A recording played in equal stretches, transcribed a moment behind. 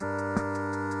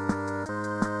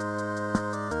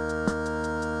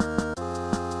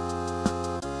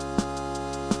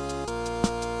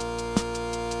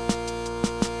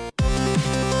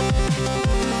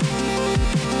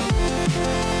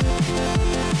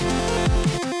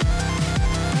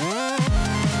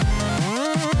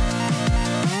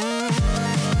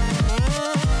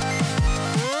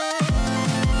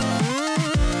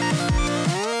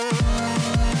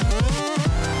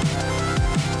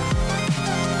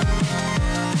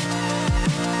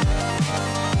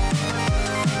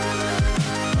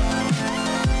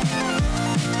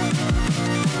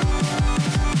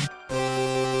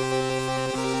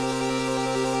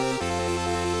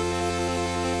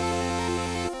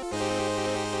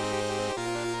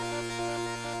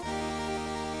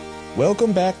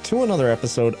Welcome back to another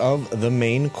episode of the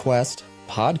Main Quest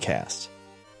podcast.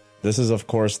 This is, of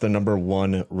course, the number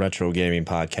one retro gaming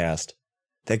podcast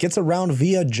that gets around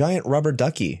via giant rubber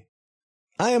ducky.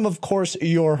 I am, of course,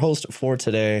 your host for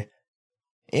today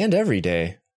and every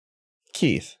day,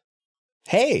 Keith.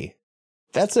 Hey,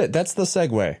 that's it. That's the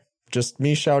segue. Just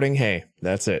me shouting, hey,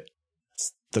 that's it.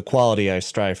 It's the quality I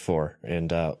strive for.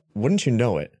 And wouldn't you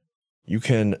know it, you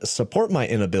can support my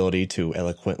inability to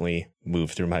eloquently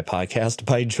move through my podcast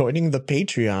by joining the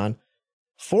Patreon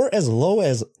for as low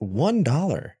as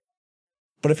 $1.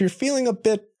 But if you're feeling a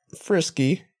bit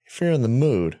frisky, if you're in the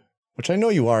mood, which I know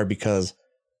you are because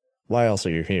why else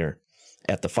are you here?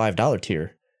 At the $5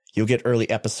 tier, you'll get early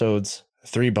episodes,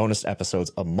 3 bonus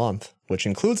episodes a month, which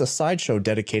includes a sideshow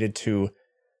dedicated to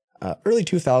early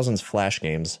 2000s Flash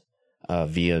games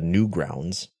via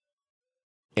Newgrounds,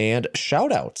 and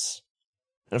shoutouts.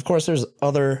 And of course, there's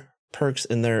other perks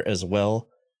in there as well.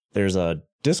 There's a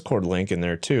Discord link in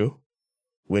there too,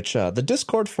 which the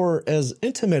Discord, for as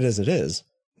intimate as it is,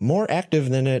 more active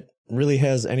than it really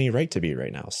has any right to be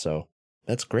right now. So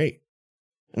that's great.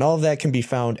 And all of that can be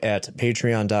found at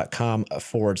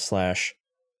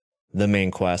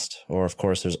patreon.com/themainquest. Or of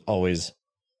course, there's always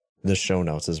the show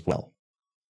notes as well.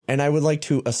 And I would like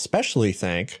to especially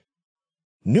thank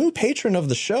new patron of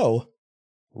the show,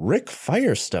 Rick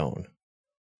Firestone.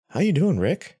 How you doing,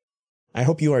 Rick? I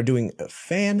hope you are doing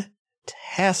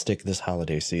fantastic this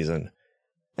holiday season.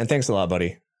 And thanks a lot,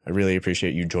 buddy. I really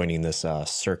appreciate you joining this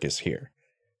circus here.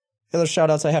 The other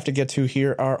shoutouts I have to get to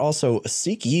here are also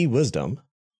Seek Ye Wisdom,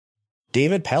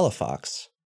 David Palafox,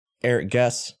 Eric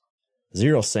Guess,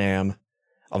 Zero Sam,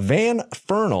 Van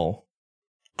Fernal,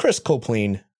 Chris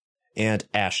Copleen, and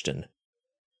Ashton.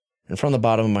 And from the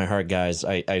bottom of my heart, guys,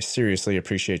 I seriously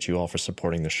appreciate you all for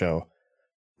supporting the show.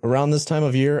 Around this time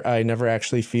of year, I never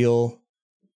actually feel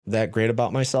that great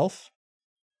about myself.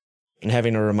 And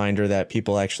having a reminder that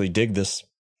people actually dig this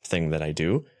thing that I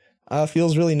do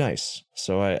feels really nice.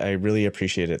 So I really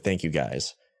appreciate it. Thank you,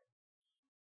 guys.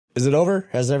 Is it over?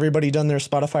 Has everybody done their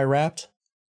Spotify Wrapped?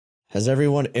 Has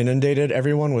everyone inundated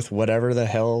everyone with whatever the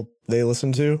hell they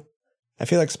listen to? I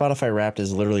feel like Spotify Wrapped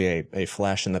is literally a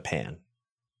flash in the pan.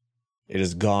 It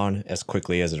is gone as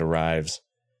quickly as it arrives.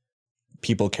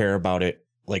 People care about it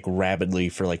like rabidly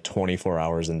for like 24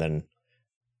 hours and then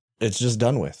it's just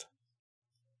done with.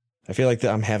 I feel like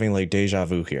I'm having like deja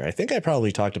vu here. I think I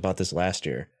probably talked about this last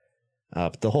year,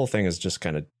 but the whole thing is just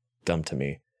kind of dumb to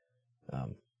me,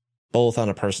 both on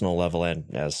a personal level and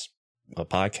as a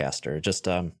podcaster. Just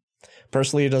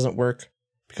personally, it doesn't work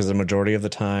because the majority of the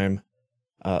time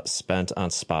spent on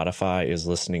Spotify is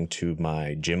listening to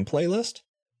my gym playlist.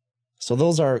 So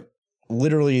those are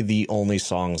literally the only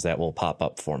songs that will pop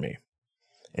up for me.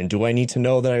 And do I need to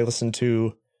know that I listened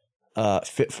to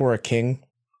Fit for a King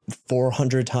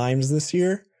 400 times this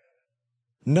year?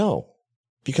 No,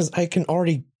 because I can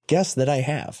already guess that I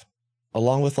have,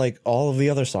 along with like all of the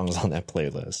other songs on that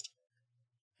playlist.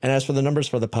 And as for the numbers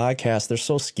for the podcast, they're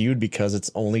so skewed because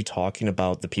it's only talking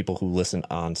about the people who listen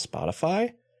on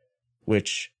Spotify,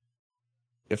 which,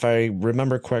 if I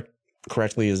remember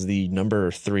correctly, is the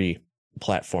number 3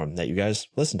 platform that you guys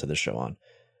listen to the show on.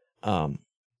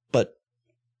 But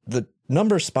the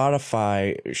number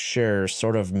Spotify shares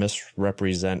sort of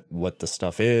misrepresent what the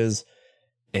stuff is,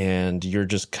 and you're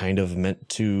just kind of meant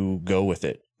to go with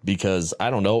it because, I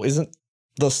don't know, isn't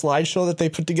the slideshow that they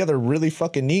put together really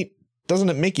fucking neat? Doesn't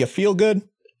it make you feel good?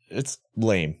 It's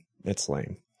lame. It's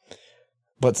lame.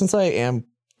 But since I am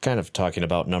kind of talking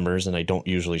about numbers and I don't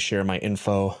usually share my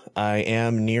info, I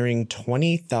am nearing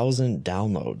 20,000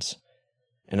 downloads.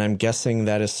 And I'm guessing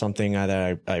that is something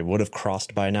that I would have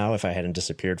crossed by now if I hadn't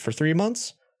disappeared for 3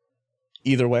 months.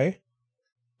 Either way,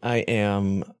 I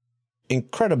am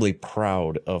incredibly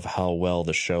proud of how well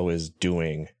the show is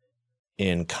doing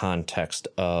in context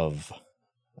of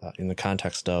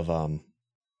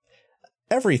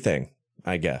everything,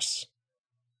 I guess.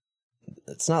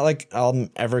 It's not like I'm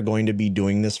ever going to be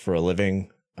doing this for a living,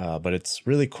 but it's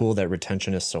really cool that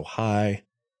retention is so high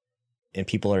and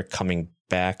people are coming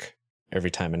back every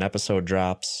time an episode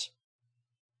drops.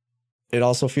 It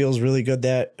also feels really good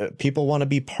that people want to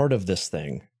be part of this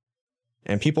thing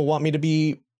and people want me to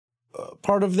be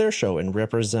part of their show and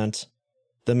represent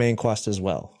the main quest as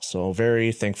well. So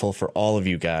very thankful for all of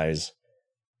you guys.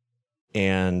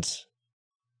 And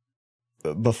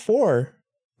before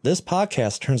this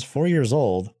podcast turns 4 years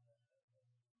old,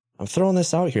 I'm throwing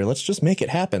this out here. Let's just make it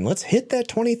happen. Let's hit that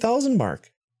 20,000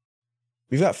 mark.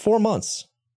 We've got 4 months.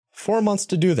 4 months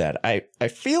to do that. I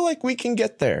feel like we can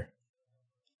get there.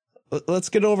 Let's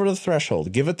get over the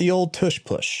threshold. Give it the old tush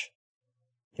push.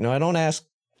 You know, I don't ask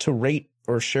to rate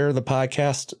or share the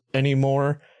podcast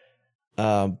anymore.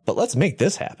 But let's make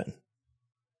this happen.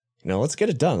 Let's get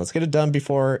it done. Let's get it done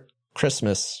before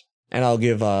Christmas. And I'll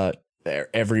give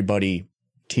everybody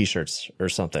t-shirts or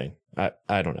something.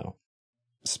 I don't know.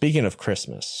 Speaking of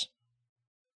Christmas,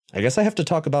 I guess I have to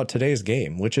talk about today's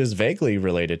game, which is vaguely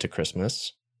related to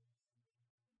Christmas.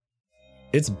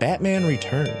 It's Batman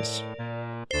Returns.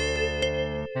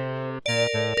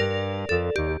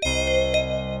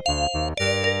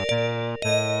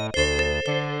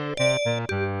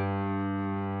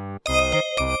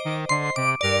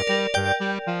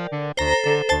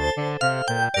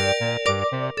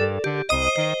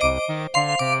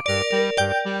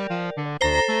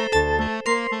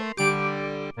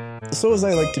 So as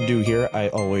I like to do here, I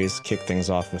always kick things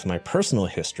off with my personal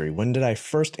history. When did I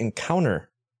first encounter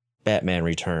Batman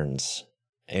Returns?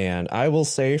 And I will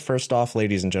say, first off,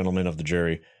 ladies and gentlemen of the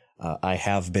jury, I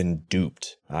have been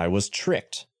duped. I was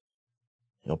tricked.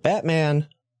 Batman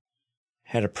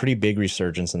had a pretty big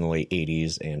resurgence in the late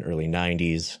 80s and early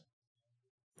 90s.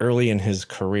 Early in his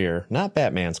career, not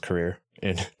Batman's career,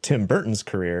 in Tim Burton's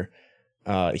career,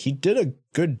 he did a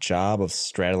good job of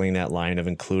straddling that line of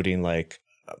including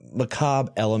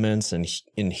macabre elements and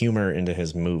humor into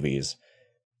his movies.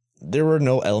 There were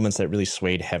no elements that really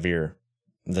swayed heavier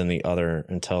than the other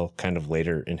until kind of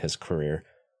later in his career.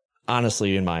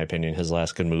 Honestly, in my opinion, his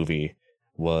last good movie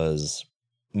was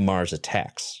Mars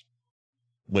Attacks,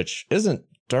 which isn't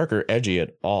dark or edgy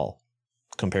at all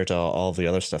compared to all of the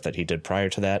other stuff that he did prior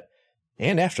to that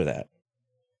and after that.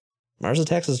 Mars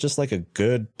Attacks is just like a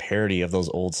good parody of those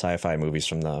old sci-fi movies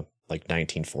from the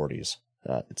 1940s.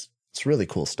 It's really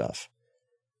cool stuff.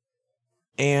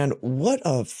 And what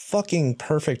a fucking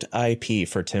perfect IP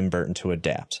for Tim Burton to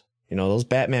adapt. Those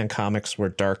Batman comics were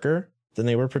darker than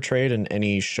they were portrayed in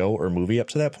any show or movie up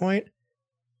to that point.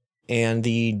 And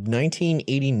the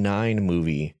 1989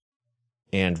 movie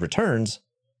and Returns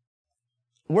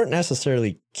weren't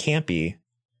necessarily campy,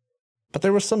 but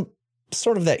there was some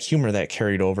sort of that humor that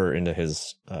carried over into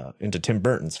into Tim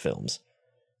Burton's films.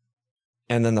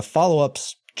 And then the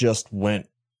follow-ups just went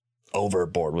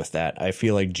overboard with that. I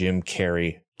feel like Jim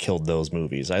Carrey killed those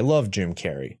movies. I love Jim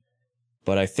Carrey,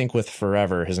 but I think with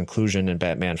Forever, his inclusion in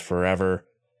Batman Forever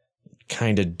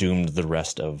kind of doomed the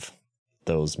rest of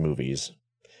those movies.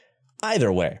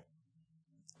 Either way,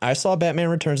 I saw Batman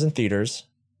Returns in theaters,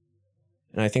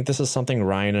 and I think this is something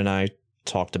Ryan and I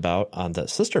talked about on the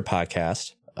sister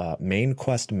podcast, Main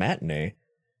Quest Matinee,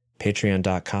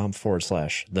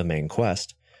 patreon.com/The Main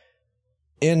Quest,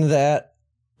 in that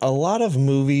a lot of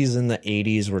movies in the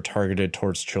 80s were targeted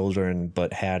towards children,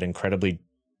 but had incredibly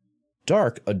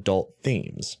dark adult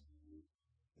themes.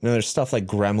 There's stuff like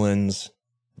Gremlins,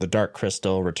 The Dark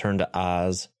Crystal, Return to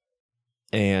Oz,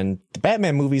 and the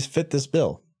Batman movies fit this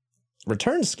bill.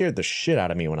 Returns scared the shit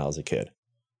out of me when I was a kid.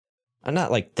 I'm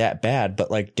not that bad,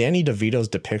 but Danny DeVito's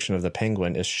depiction of the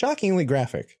Penguin is shockingly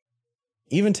graphic.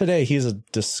 Even today, he's a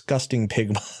disgusting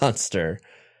pig monster.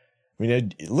 I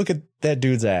mean, look at that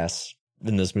dude's ass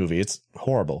in this movie. It's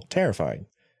horrible, terrifying.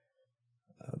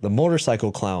 The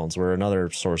motorcycle clowns were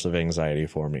another source of anxiety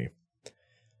for me.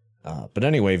 But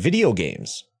anyway, video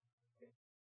games.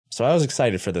 So I was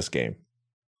excited for this game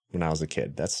when I was a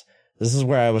kid. This is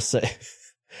where I was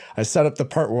I set up the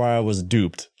part where I was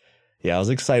duped. Yeah, I was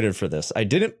excited for this. I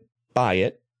didn't buy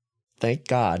it, thank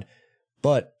God,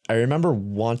 but I remember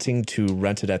wanting to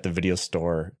rent it at the video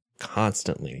store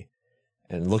constantly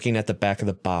and looking at the back of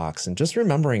the box and just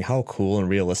remembering how cool and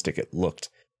realistic it looked.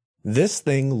 This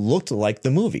thing looked like the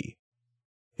movie.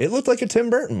 It looked like a Tim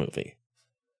Burton movie,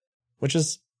 which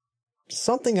is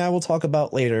something I will talk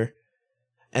about later.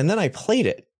 And then I played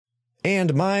it,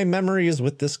 and my memories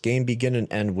with this game begin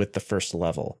and end with the first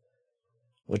level,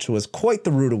 which was quite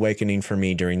the rude awakening for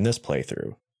me during this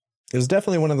playthrough. It was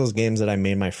definitely one of those games that I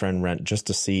made my friend rent just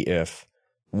to see if,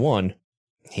 one,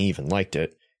 he even liked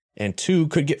it, and two,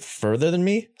 could get further than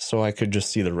me so I could just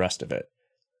see the rest of it.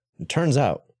 It turns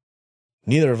out,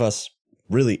 neither of us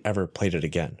really ever played it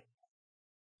again.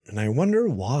 And I wonder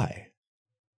why.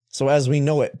 So as we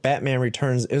know it, Batman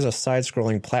Returns is a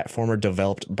side-scrolling platformer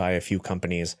developed by a few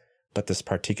companies, but this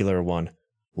particular one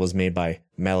was made by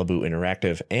Malibu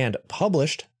Interactive and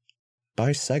published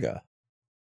by Sega.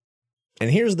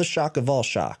 And here's the shock of all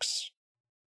shocks,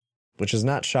 which is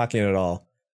not shocking at all.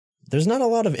 There's not a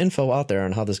lot of info out there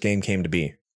on how this game came to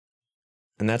be.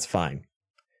 And that's fine.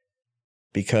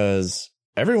 Because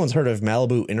everyone's heard of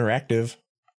Malibu Interactive,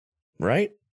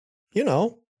 right?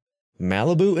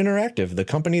 Malibu Interactive, the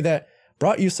company that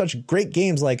brought you such great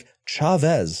games like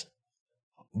Chavez,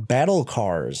 Battle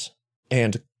Cars,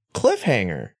 and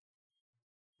Cliffhanger.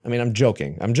 I mean, I'm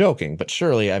joking, but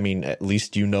surely, I mean, at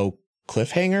least you know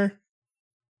Cliffhanger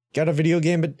got a video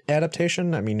game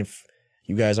adaptation. I mean, if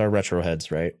you guys are retro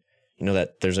heads, right? You know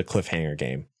that there's a Cliffhanger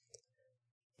game.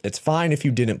 It's fine if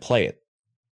you didn't play it.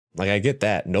 Like, I get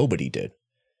that. Nobody did.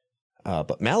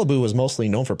 But Malibu was mostly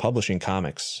known for publishing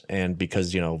comics. And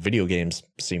because, video games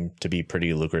seemed to be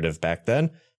pretty lucrative back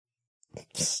then,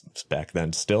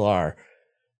 still are.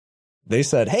 They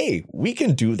said, hey, we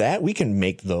can do that. We can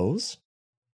make those.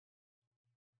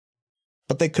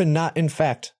 But they could not, in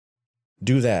fact,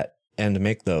 do that and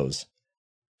make those.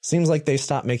 Seems like they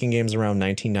stopped making games around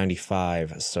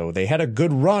 1995. So they had a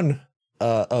good run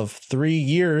of 3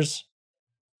 years.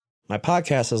 My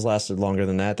podcast has lasted longer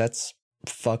than that. That's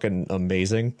fucking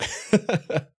amazing.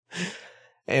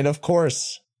 And of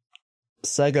course,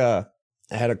 Sega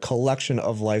had a collection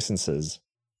of licenses.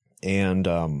 And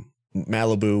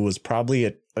Malibu was probably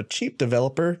a cheap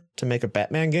developer to make a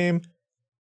Batman game.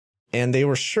 And they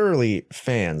were surely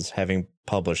fans, having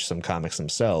published some comics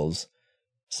themselves.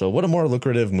 So what a more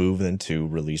lucrative move than to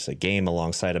release a game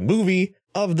alongside a movie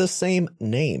of the same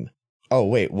name. Oh,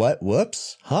 wait, what?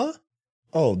 Whoops? Huh?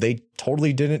 Oh, they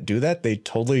totally didn't do that? They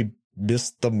totally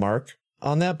missed the mark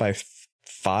on that by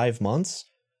 5 months?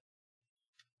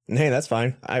 And hey, that's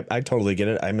fine. I totally get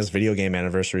it. I miss video game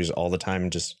anniversaries all the time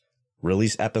and just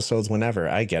release episodes whenever.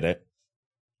 I get it.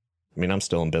 I mean, I'm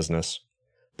still in business.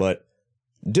 But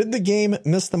did the game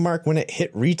miss the mark when it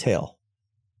hit retail?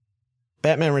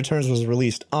 Batman Returns was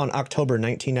released on October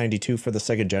 1992 for the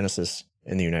Sega Genesis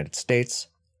in the United States.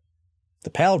 The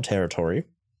PAL territory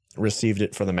received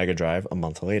it for the Mega Drive a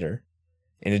month later,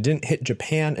 and it didn't hit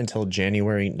Japan until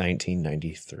January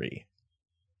 1993.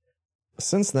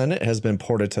 Since then, it has been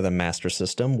ported to the Master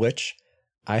System, which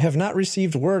I have not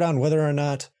received word on whether or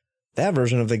not that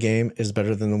version of the game is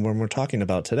better than the one we're talking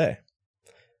about today.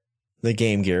 The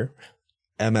Game Gear,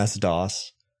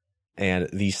 MS-DOS, and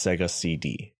the Sega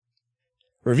CD.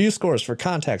 Review scores for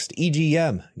context,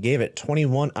 EGM gave it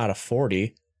 21 out of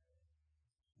 40,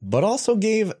 but also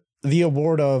gave the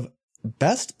award of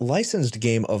Best Licensed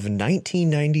Game of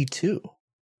 1992.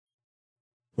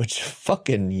 Which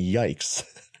fucking yikes.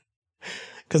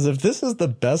 Because if this is the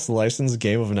best licensed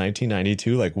game of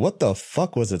 1992, like what the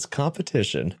fuck was its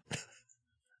competition?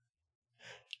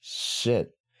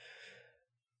 Shit.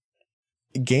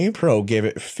 GamePro gave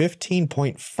it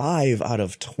 15.5 out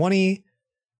of 20.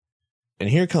 And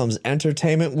here comes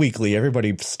Entertainment Weekly.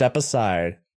 Everybody step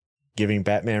aside, giving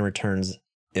Batman Returns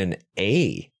an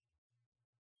A.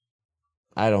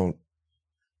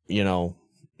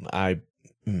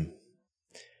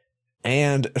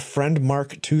 And Friend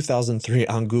Mark 2003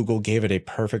 on Google gave it a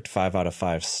perfect 5 out of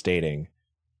 5, stating,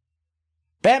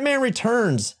 Batman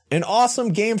Returns, an awesome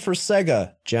game for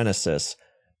Sega Genesis.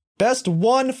 Best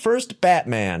one first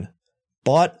Batman.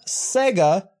 But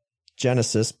Sega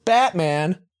Genesis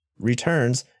Batman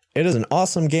Returns. It is an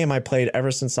awesome game I played ever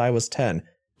since I was 10.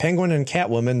 Penguin and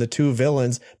Catwoman, the two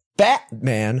villains,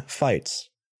 Batman fights.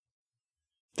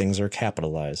 Things are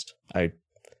capitalized.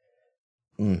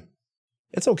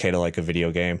 It's okay to like a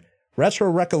video game. Retro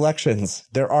recollections.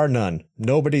 There are none.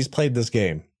 Nobody's played this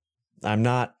game. I'm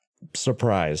not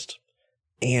surprised.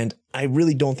 And I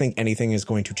really don't think anything is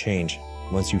going to change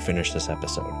once you finish this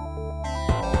episode.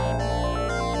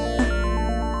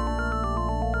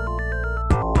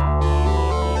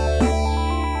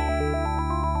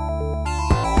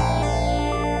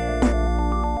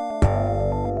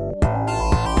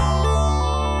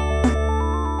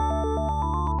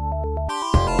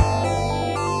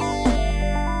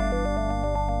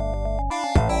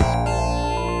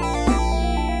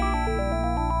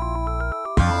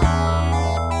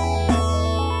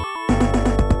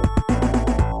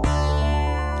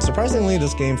 Surprisingly,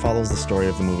 this game follows the story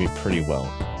of the movie pretty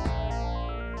well.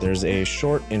 There's a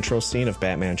short intro scene of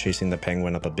Batman chasing the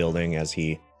Penguin up a building as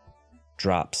he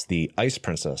drops the Ice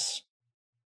Princess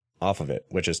off of it,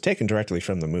 which is taken directly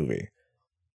from the movie.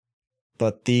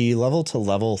 But the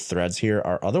level-to-level threads here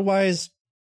are otherwise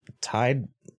tied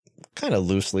kind of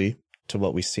loosely to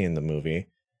what we see in the movie.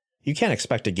 You can't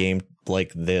expect a game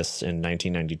like this in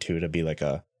 1992 to be like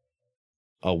a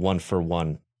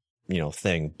one-for-one,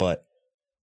 thing, but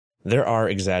there are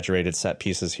exaggerated set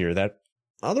pieces here that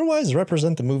otherwise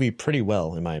represent the movie pretty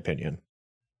well, in my opinion.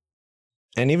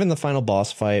 And even the final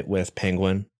boss fight with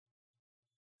Penguin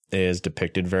is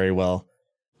depicted very well.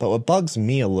 But what bugs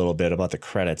me a little bit about the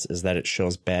credits is that it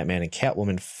shows Batman and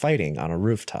Catwoman fighting on a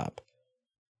rooftop,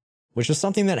 which is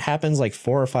something that happens like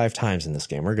 4 or 5 times in this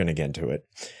game. We're going to get into it.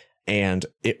 And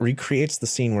it recreates the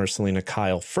scene where Selina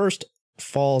Kyle first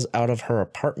falls out of her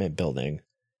apartment building.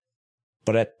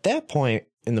 But at that point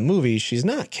in the movie, she's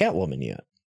not Catwoman yet.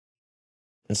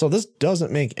 And so this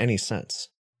doesn't make any sense.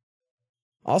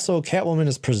 Also, Catwoman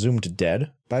is presumed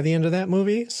dead by the end of that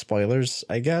movie. Spoilers,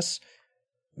 I guess.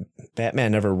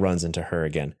 Batman never runs into her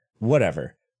again.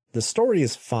 Whatever. The story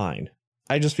is fine.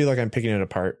 I just feel like I'm picking it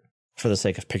apart for the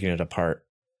sake of picking it apart.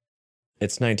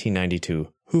 It's 1992.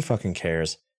 Who fucking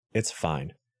cares? It's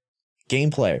fine.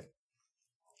 Gameplay.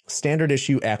 Standard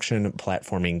issue action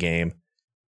platforming game.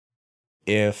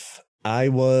 If I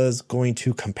was going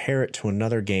to compare it to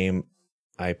another game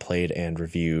I played and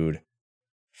reviewed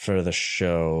for the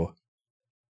show,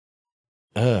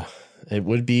 it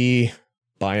would be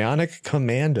Bionic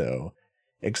Commando.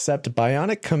 Except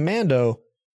Bionic Commando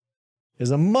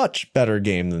is a much better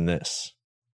game than this.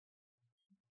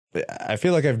 I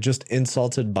feel like I've just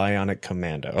insulted Bionic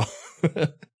Commando.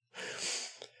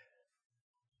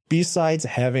 Besides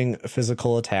having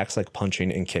physical attacks like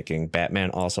punching and kicking, Batman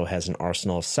also has an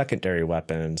arsenal of secondary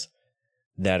weapons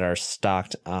that are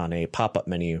stocked on a pop-up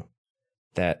menu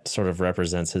that sort of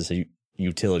represents his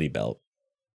utility belt.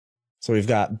 So we've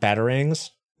got batarangs,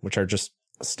 which are just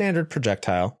a standard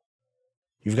projectile.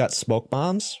 You've got smoke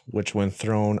bombs, which when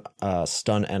thrown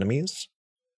stun enemies.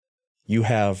 You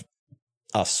have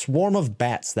a swarm of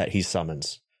bats that he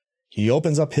summons. He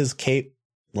opens up his cape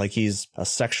like he's a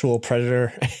sexual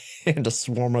predator and a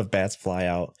swarm of bats fly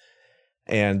out.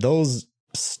 And those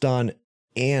stun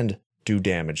and do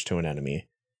damage to an enemy.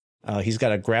 He's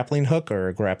got a grappling hook or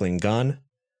a grappling gun,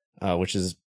 which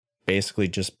is basically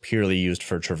just purely used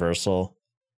for traversal.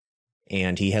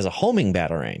 And he has a homing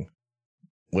batarang,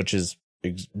 which is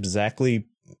exactly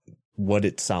what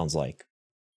it sounds like.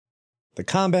 The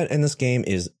combat in this game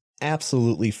is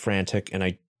absolutely frantic, and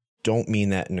I don't mean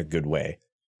that in a good way.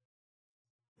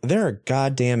 There are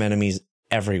goddamn enemies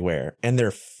everywhere, and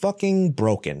they're fucking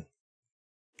broken.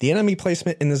 The enemy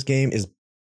placement in this game is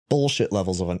bullshit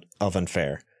levels of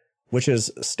unfair, which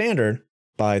is standard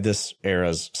by this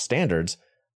era's standards,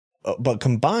 but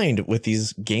combined with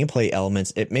these gameplay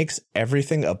elements, it makes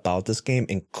everything about this game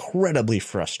incredibly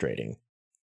frustrating.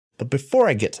 But before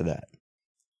I get to that,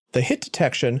 the hit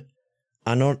detection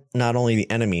on not only the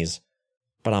enemies,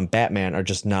 but on Batman are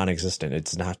just non-existent.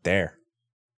 It's not there.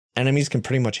 Enemies can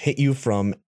pretty much hit you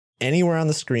from anywhere on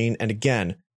the screen, and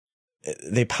again,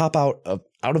 they pop out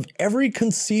of every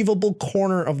conceivable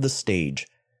corner of the stage.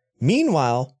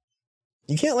 Meanwhile,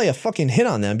 you can't lay a fucking hit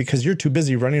on them because you're too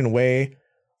busy running away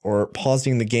or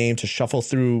pausing the game to shuffle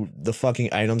through the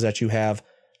fucking items that you have.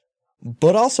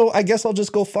 But also, I guess I'll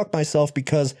just go fuck myself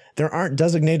because there aren't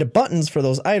designated buttons for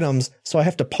those items, so I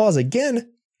have to pause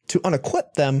again to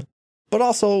unequip them, but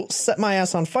also set my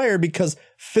ass on fire because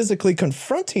physically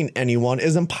confronting anyone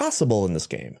is impossible in this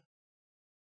game.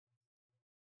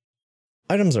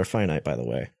 Items are finite, by the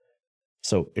way.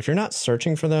 So if you're not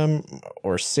searching for them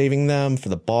or saving them for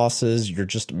the bosses, you're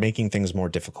just making things more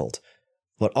difficult.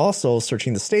 But also,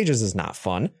 searching the stages is not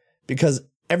fun because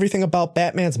everything about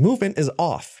Batman's movement is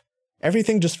off.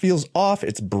 Everything just feels off.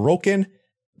 It's broken.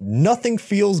 Nothing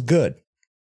feels good.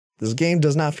 This game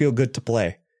does not feel good to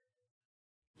play.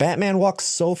 Batman walks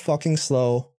so fucking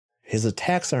slow. His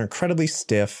attacks are incredibly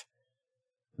stiff.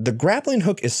 The grappling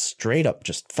hook is straight up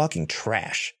just fucking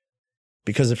trash.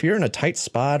 Because if you're in a tight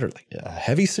spot or like a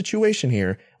heavy situation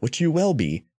here, which you will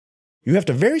be, you have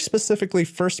to very specifically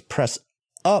first press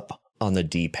up on the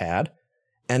D-pad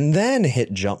and then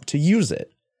hit jump to use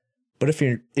it. But if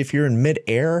you're in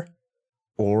mid-air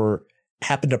or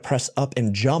happen to press up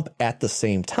and jump at the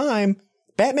same time,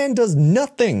 Batman does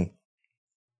nothing.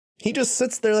 He just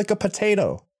sits there like a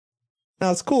potato.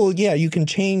 Now it's cool, yeah, you can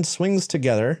chain swings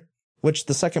together, which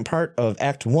the second part of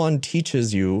Act 1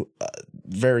 teaches you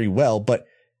very well, but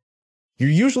you're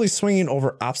usually swinging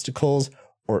over obstacles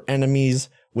or enemies,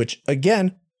 which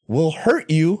again will hurt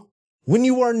you when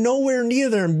you are nowhere near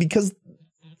them because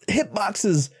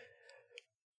hitboxes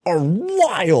are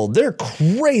wild. They're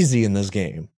crazy in this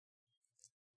game.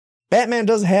 Batman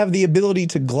does have the ability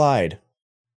to glide,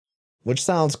 which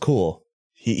sounds cool.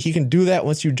 He can do that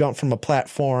once you jump from a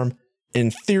platform.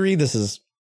 In theory, this is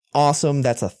awesome.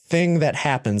 That's a thing that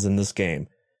happens in this game.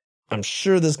 I'm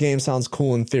sure this game sounds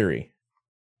cool in theory.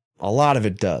 A lot of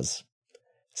it does.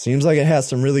 Seems like it has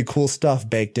some really cool stuff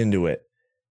baked into it.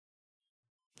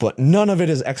 But none of it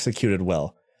is executed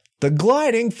well. The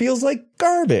gliding feels like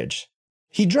garbage.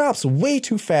 He drops way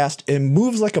too fast and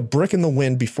moves like a brick in the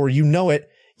wind before you know it,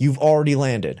 you've already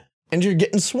landed. And you're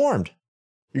getting swarmed.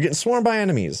 You're getting swarmed by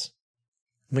enemies.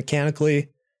 Mechanically,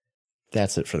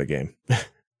 that's it for the game.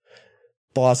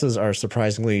 Bosses are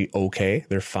surprisingly okay.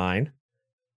 They're fine.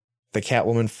 The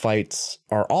Catwoman fights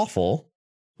are awful.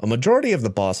 A majority of the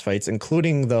boss fights,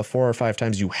 including the 4 or 5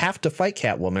 times you have to fight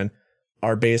Catwoman,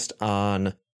 are based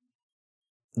on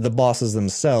the bosses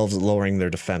themselves lowering their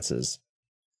defenses.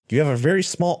 You have a very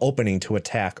small opening to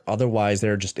attack, otherwise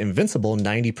they're just invincible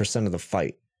 90% of the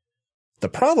fight. The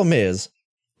problem is,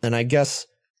 and I guess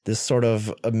this sort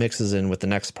of mixes in with the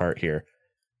next part here,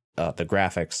 the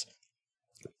graphics,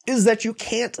 is that you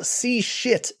can't see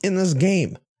shit in this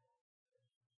game.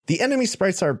 The enemy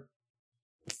sprites are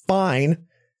fine,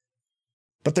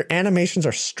 but their animations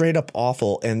are straight up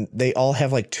awful, and they all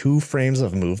have like 2 frames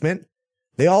of movement.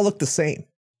 They all look the same.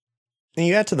 And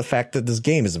you add to the fact that this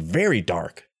game is very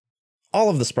dark. All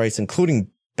of the sprites, including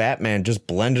Batman, just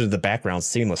blend into the background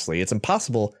seamlessly. It's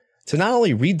impossible to not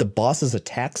only read the boss's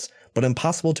attacks, but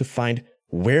impossible to find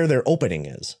where their opening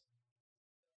is.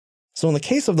 So in the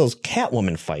case of those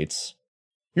Catwoman fights,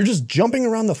 you're just jumping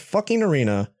around the fucking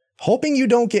arena, hoping you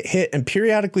don't get hit and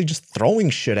periodically just throwing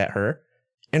shit at her,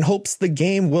 in hopes the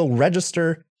game will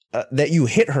register that you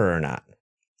hit her or not.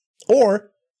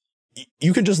 Or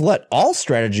you can just let all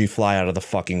strategy fly out of the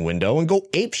fucking window and go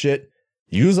apeshit,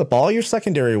 use up all your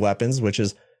secondary weapons, which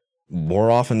is more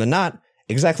often than not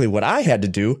exactly what I had to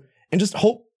do, and just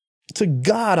hope to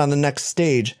God on the next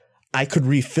stage I could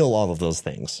refill all of those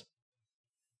things.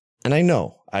 And I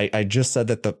know, I just said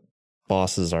that the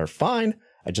bosses are fine.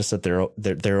 I just said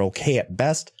they're okay at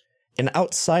best. And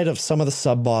outside of some of the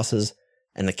sub-bosses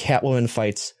and the Catwoman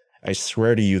fights, I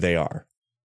swear to you they are.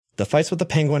 The fights with the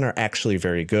Penguin are actually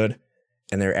very good,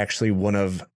 and they're actually one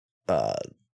of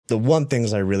the one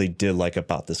things I really did like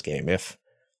about this game. If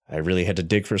I really had to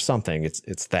dig for something,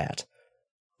 it's that.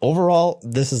 Overall,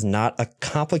 this is not a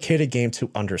complicated game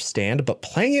to understand, but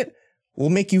playing it will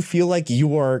make you feel like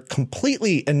you are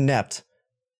completely inept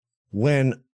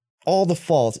when all the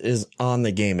fault is on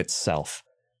the game itself,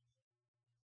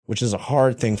 which is a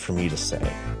hard thing for me to say.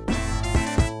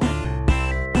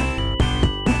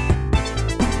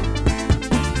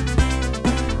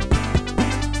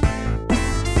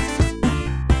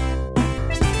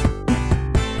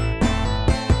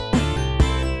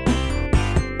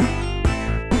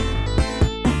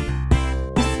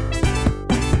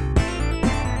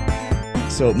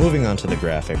 So moving on to the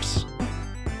graphics.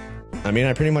 I mean,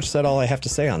 I pretty much said all I have to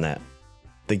say on that.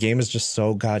 The game is just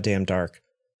so goddamn dark.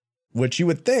 Which you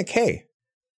would think, hey,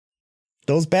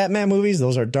 those Batman movies,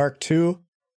 those are dark too.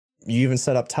 You even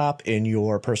said up top in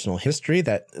your personal history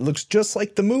that it looks just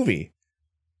like the movie.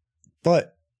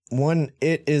 But when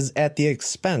it is at the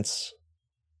expense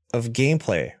of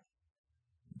gameplay,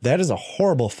 that is a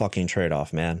horrible fucking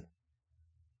trade-off, man.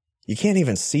 You can't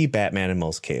even see Batman in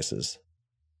most cases.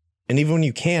 And even when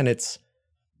you can, it's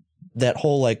that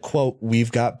whole like, quote,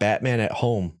 we've got Batman at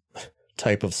home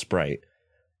type of sprite.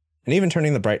 And even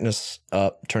turning the brightness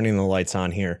up, turning the lights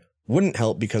on here wouldn't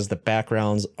help because the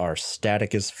backgrounds are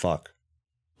static as fuck.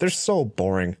 They're so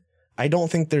boring. I don't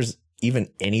think there's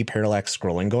even any parallax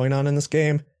scrolling going on in this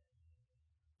game.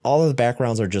 All of the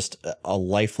backgrounds are just a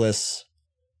lifeless,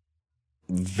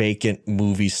 vacant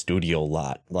movie studio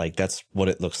lot. Like, that's what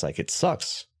it looks like. It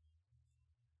sucks.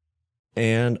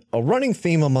 And a running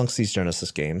theme amongst these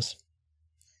Genesis games,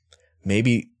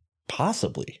 maybe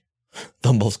possibly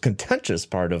the most contentious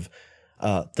part of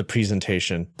the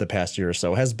presentation the past year or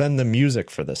so, has been the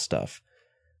music for this stuff.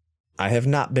 I have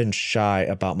not been shy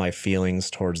about my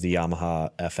feelings towards the Yamaha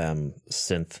FM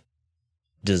synth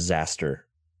disaster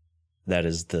that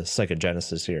is the Sega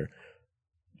Genesis here.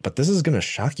 But this is going to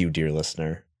shock you, dear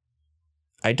listener.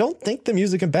 I don't think the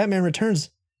music in Batman Returns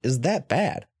is that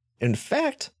bad. In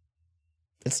fact,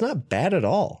 it's not bad at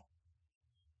all.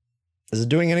 Is it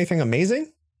doing anything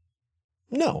amazing?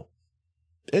 No.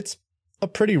 It's a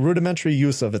pretty rudimentary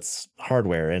use of its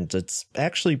hardware, and it's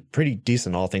actually pretty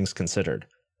decent, all things considered.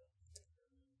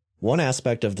 One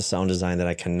aspect of the sound design that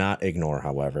I cannot ignore,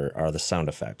 however, are the sound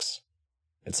effects.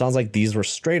 It sounds like these were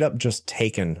straight up just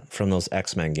taken from those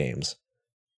X-Men games,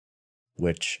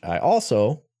 which I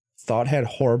also thought had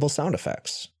horrible sound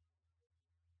effects.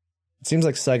 It seems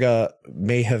like Sega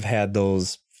may have had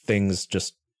those things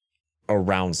just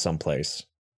around someplace.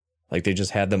 Like they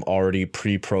just had them already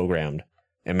pre-programmed,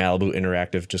 and Malibu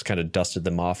Interactive just kind of dusted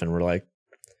them off and were like,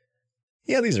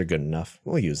 yeah, these are good enough.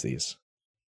 We'll use these.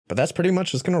 But that's pretty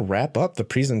much just going to wrap up the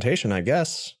presentation, I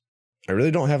guess. I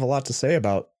really don't have a lot to say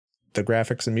about the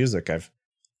graphics and music. I've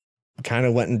kind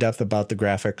of went in depth about the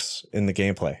graphics in the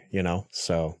gameplay, you know?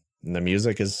 So the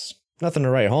music is nothing to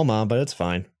write home on, but it's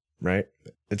fine, right?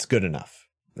 It's good enough.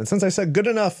 And since I said good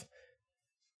enough,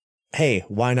 hey,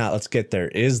 why not? Let's get there.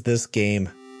 Is this game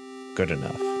good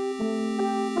enough?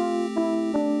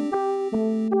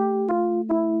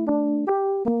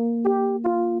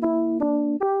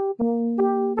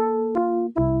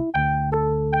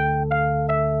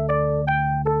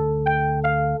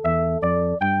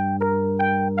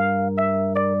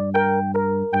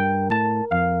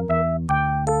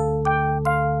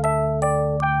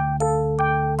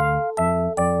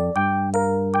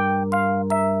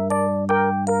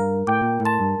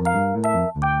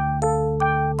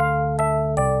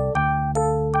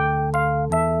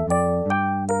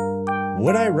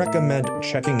 would I recommend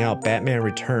checking out Batman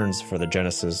Returns for the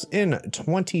Genesis in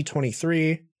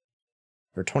 2023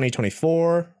 or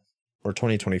 2024 or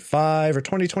 2025 or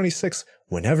 2026,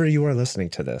 whenever you are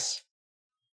listening to this?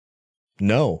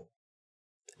 No,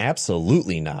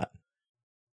 absolutely not.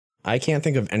 I can't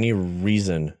think of any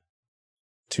reason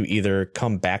to either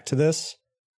come back to this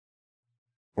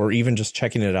or even just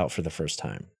checking it out for the first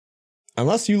time.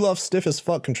 Unless you love stiff as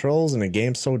fuck controls in a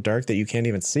game so dark that you can't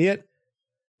even see it,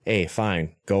 hey,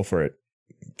 fine, go for it,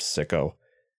 sicko.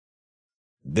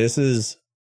 This is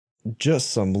just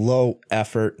some low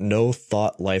effort, no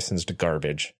thought licensed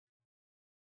garbage.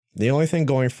 The only thing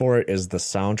going for it is the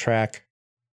soundtrack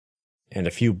and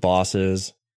a few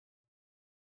bosses,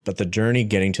 but the journey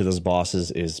getting to those bosses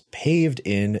is paved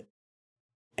in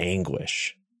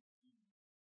anguish.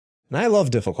 And I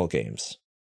love difficult games.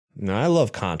 And I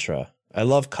love Contra. I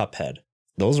love Cuphead.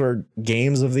 Those are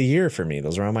games of the year for me.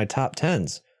 Those are on my top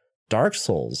 10s. Dark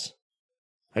Souls.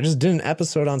 I just did an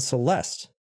episode on Celeste.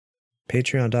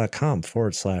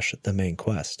 Patreon.com/The Main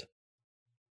Quest.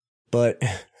 But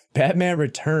Batman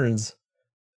Returns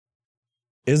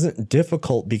isn't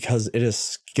difficult because it is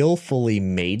skillfully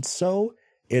made so.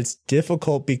 It's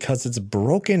difficult because it's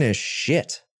broken as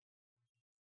shit.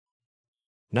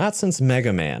 Not since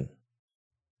Mega Man.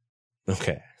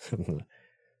 Okay.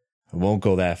 I won't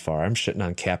go that far. I'm shitting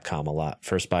on Capcom a lot.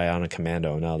 First Bionic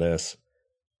Commando, now this.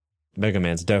 Mega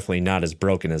Man's definitely not as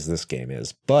broken as this game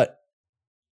is, but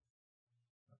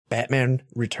Batman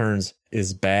Returns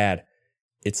is bad.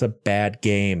 It's a bad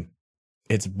game.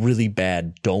 It's really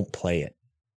bad. Don't play it.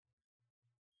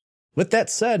 With that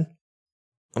said,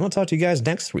 I'm going to talk to you guys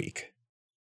next week.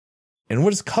 And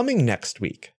what is coming next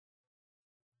week?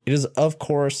 It is, of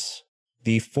course,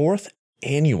 the 4th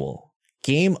annual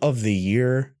Game of the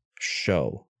Year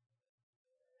show.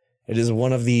 It is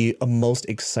one of the most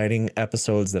exciting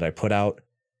episodes that I put out.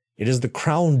 It is the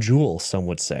crown jewel, some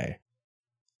would say.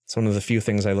 It's one of the few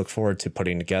things I look forward to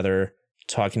putting together,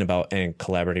 talking about, and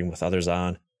collaborating with others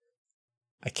on.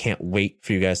 I can't wait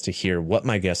for you guys to hear what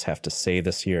my guests have to say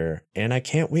this year, and I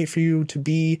can't wait for you to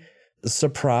be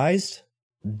surprised,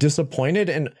 disappointed,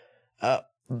 and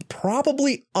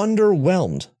probably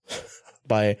underwhelmed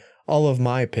by all of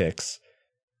my picks.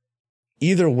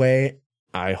 Either way,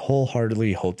 I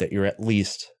wholeheartedly hope that you're at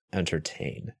least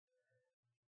entertained.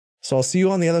 So I'll see you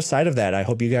on the other side of that. I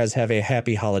hope you guys have a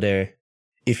happy holiday.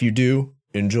 If you do,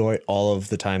 enjoy all of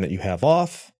the time that you have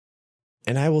off,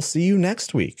 and I will see you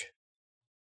next week.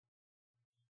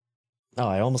 Oh,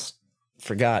 I almost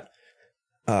forgot.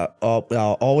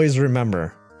 I'll always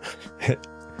remember.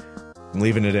 I'm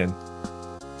leaving it in.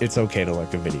 It's okay to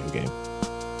like a video game.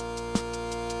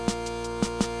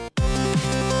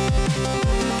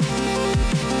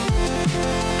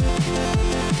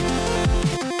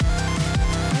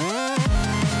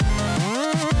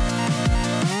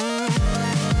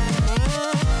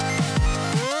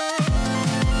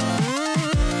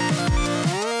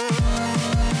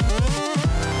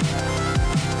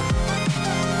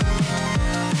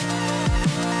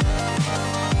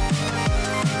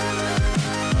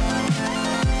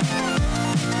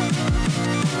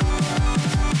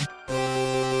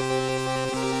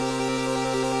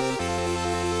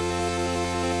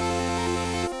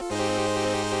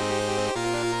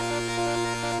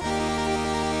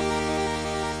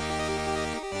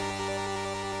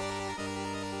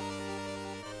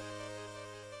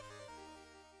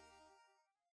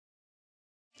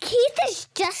 Is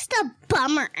just a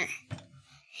bummer.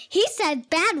 He said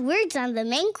bad words on the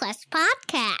Main Quest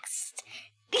podcast.